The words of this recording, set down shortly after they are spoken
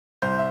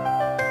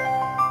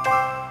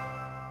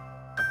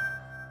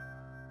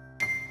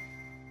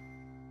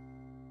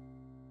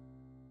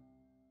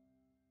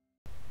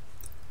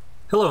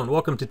Hello and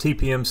welcome to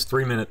TPM's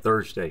 3-Minute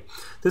Thursday.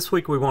 This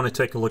week we want to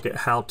take a look at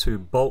how to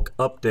bulk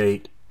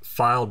update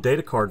file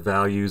data card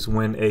values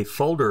when a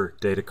folder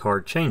data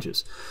card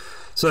changes.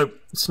 So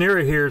the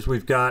scenario here is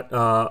we've got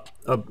a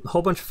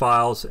whole bunch of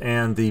files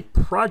and the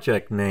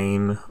project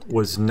name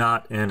was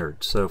not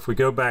entered. So if we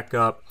go back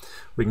up,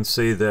 we can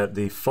see that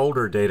the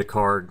folder data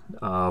card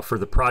for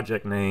the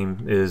project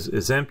name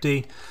is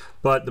empty,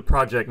 but the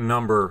project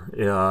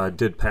number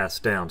did pass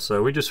down.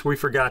 So we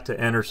forgot to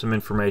enter some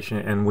information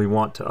and we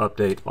want to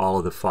update all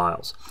of the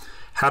files.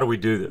 How do we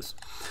do this?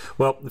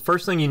 Well, the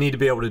first thing you need to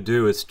be able to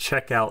do is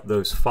check out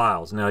those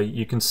files. Now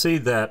you can see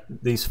that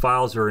these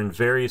files are in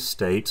various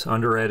states: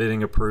 under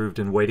editing, approved,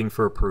 and waiting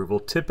for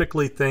approval.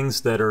 Typically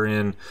things that are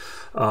in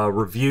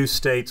review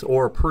states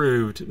or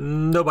approved,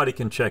 nobody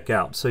can check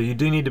out. So you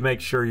do need to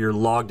make sure you're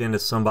logged into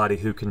somebody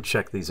who can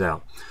check these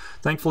out.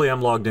 Thankfully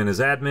I'm logged in as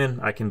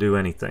admin. I can do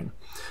anything.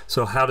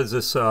 So how's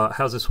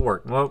this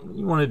work? Well, what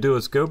you want to do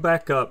is go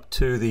back up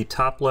to the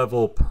top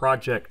level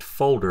project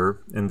folder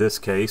in this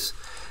case,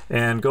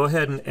 and go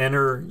ahead and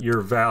enter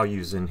your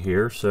values in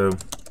here. So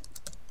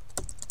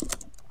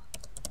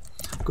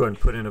go ahead and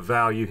put in a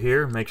value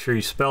here. Make sure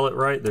you spell it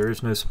right. There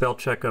is no spell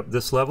check up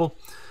this level.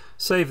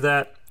 Save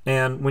that,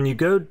 and when you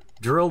go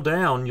drill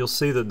down, you'll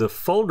see that the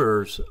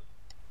folders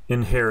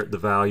inherit the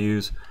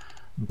values,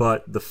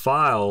 but the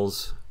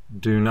files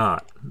do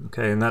not.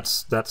 Okay, and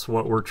that's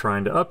what we're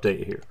trying to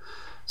update here.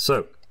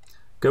 So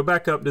go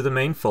back up to the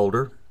main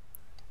folder,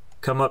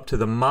 come up to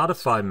the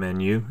modify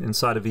menu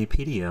inside of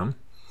EPDM,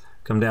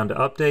 come down to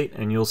update,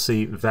 and you'll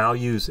see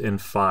values in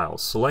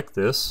files. Select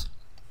this.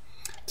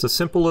 It's a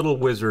simple little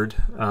wizard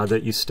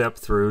that you step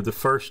through. The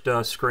first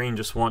screen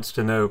just wants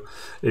to know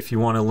if you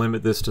want to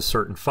limit this to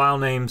certain file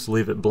names.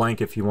 Leave it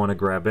blank if you want to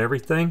grab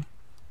everything.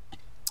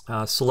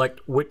 Select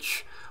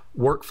which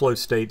workflow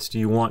states do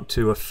you want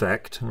to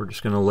affect. We're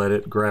just going to let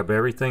it grab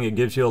everything. It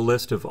gives you a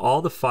list of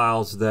all the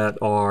files that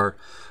are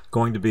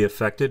going to be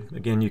affected.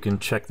 Again, you can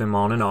check them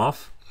on and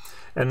off.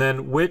 And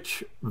then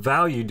which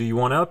value do you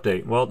want to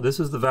update? Well,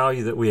 this is the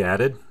value that we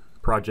added,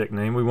 project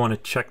name. We want to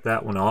check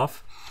that one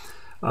off.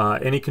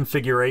 Any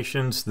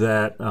configurations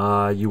that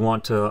you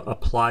want to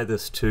apply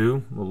this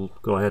to, we'll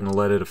go ahead and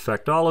let it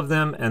affect all of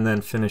them and then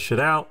finish it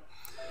out.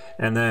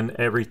 And then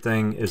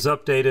everything is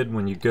updated.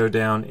 When you go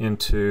down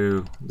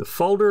into the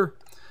folder,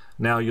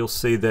 now you'll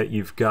see that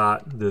you've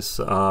got this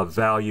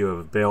value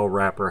of bale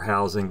wrapper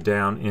housing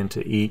down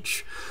into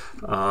each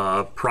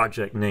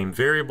project name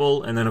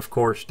variable, and then of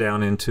course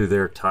down into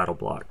their title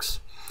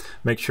blocks.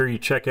 Make sure you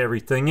check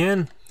everything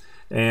in,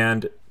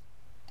 and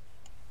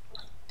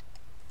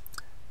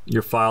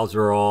your files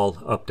are all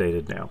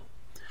updated now.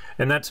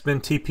 And that's been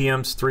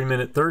TPM's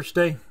 3-Minute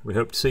Thursday. We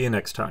hope to see you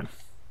next time.